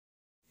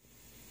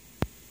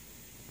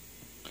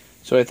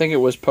So I think it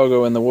was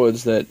Pogo in the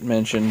Woods that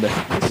mentioned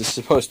that this is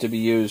supposed to be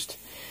used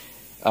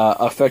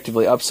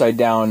effectively upside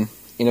down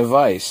in a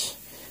vise.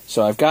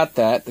 So I've got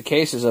that. The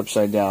case is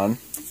upside down.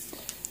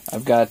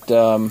 I've got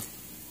the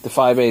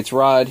 5/8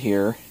 rod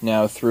here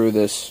now through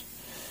this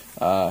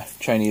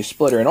Chinese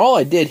splitter. And all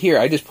I did here,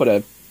 I just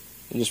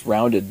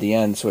rounded the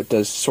end so it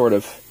does sort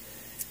of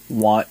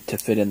want to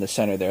fit in the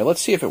center there. Let's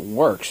see if it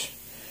works.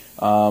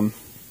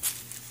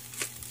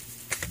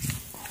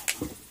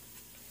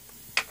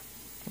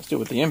 Let's do it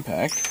with the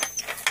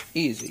impact.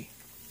 Easy.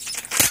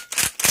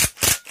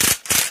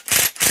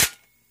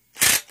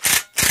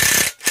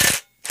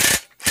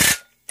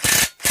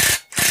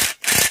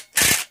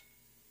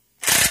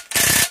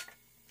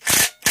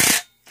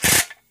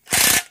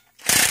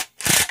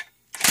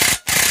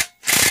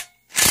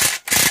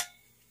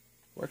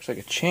 Works like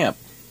a champ.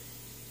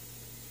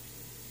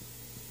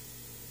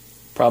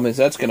 Problem is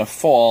that's going to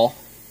fall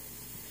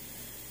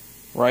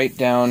right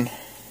down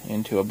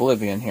into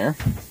oblivion here.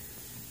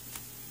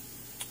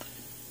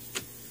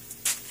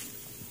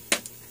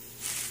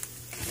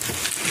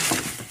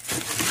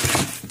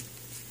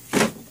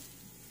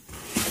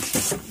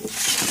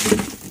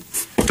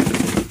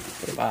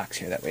 Put a box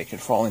here, that way it can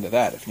fall into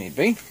that if need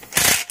be.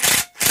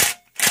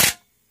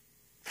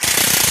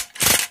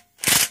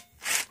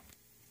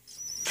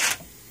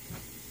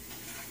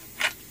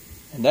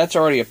 And that's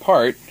already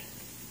apart.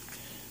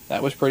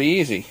 That was pretty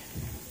easy.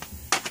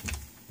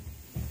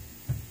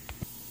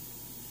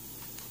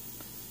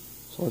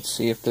 So let's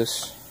see if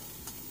this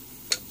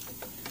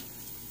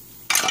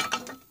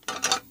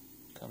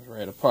comes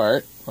right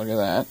apart. Look at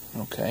that.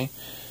 Okay.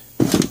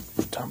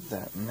 Dump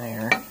that in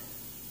there.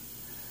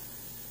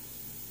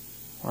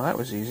 Well, that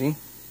was easy.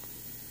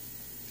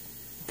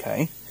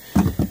 Okay.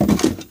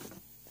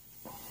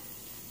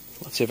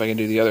 Let's see if I can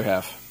do the other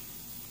half.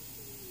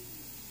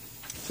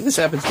 So this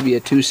happens to be a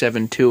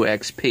 272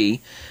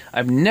 XP.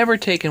 I've never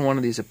taken one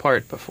of these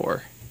apart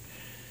before.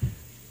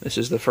 This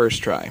is the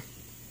first try.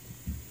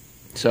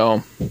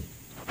 So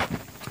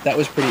that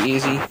was pretty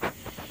easy.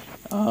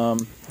 I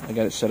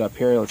got it set up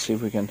here. Let's see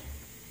if we can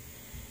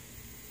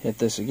hit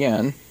this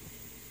again.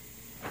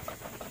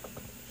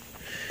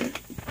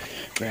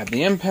 Grab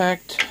the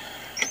impact.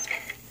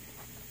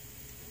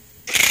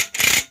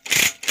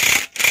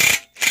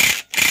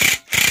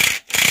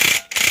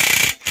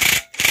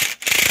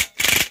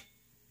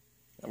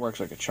 That works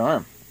like a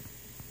charm.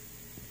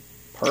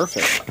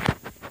 Perfect.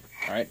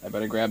 Alright, I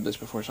better grab this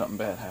before something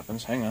bad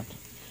happens. Hang on.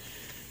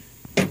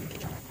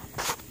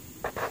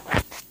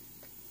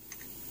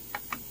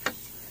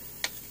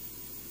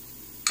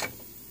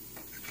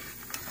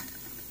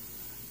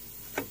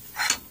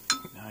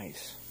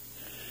 Nice.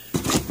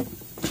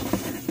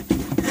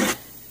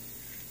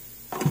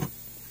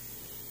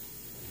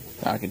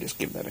 I can just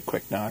give that a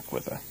quick knock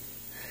with a...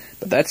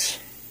 But that's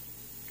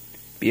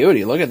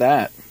beauty. Look at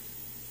that.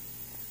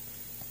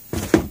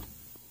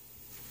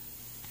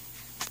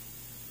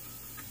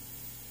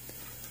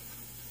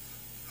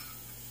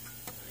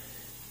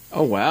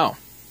 Oh, wow.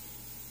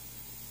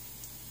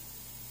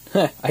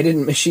 I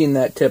didn't machine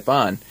that tip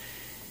on.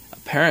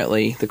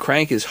 Apparently, the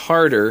crank is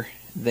harder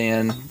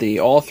than the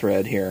all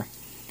thread here.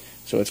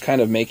 So it's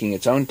kind of making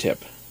its own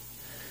tip.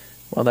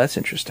 Well, that's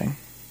interesting.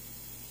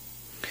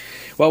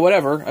 Well,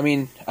 whatever. I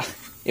mean,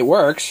 it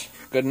works.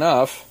 Good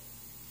enough.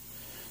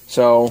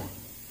 So,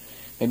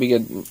 maybe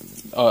get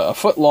a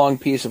foot-long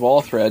piece of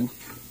all thread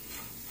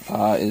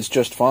is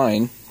just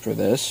fine for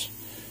this.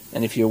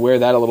 And if you wear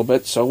that a little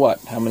bit, so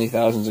what? How many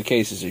thousands of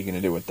cases are you going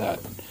to do with that?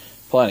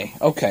 Plenty.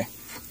 Okay.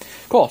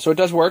 Cool. So it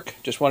does work.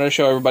 Just wanted to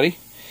show everybody.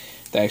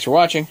 Thanks for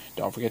watching.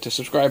 Don't forget to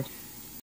subscribe.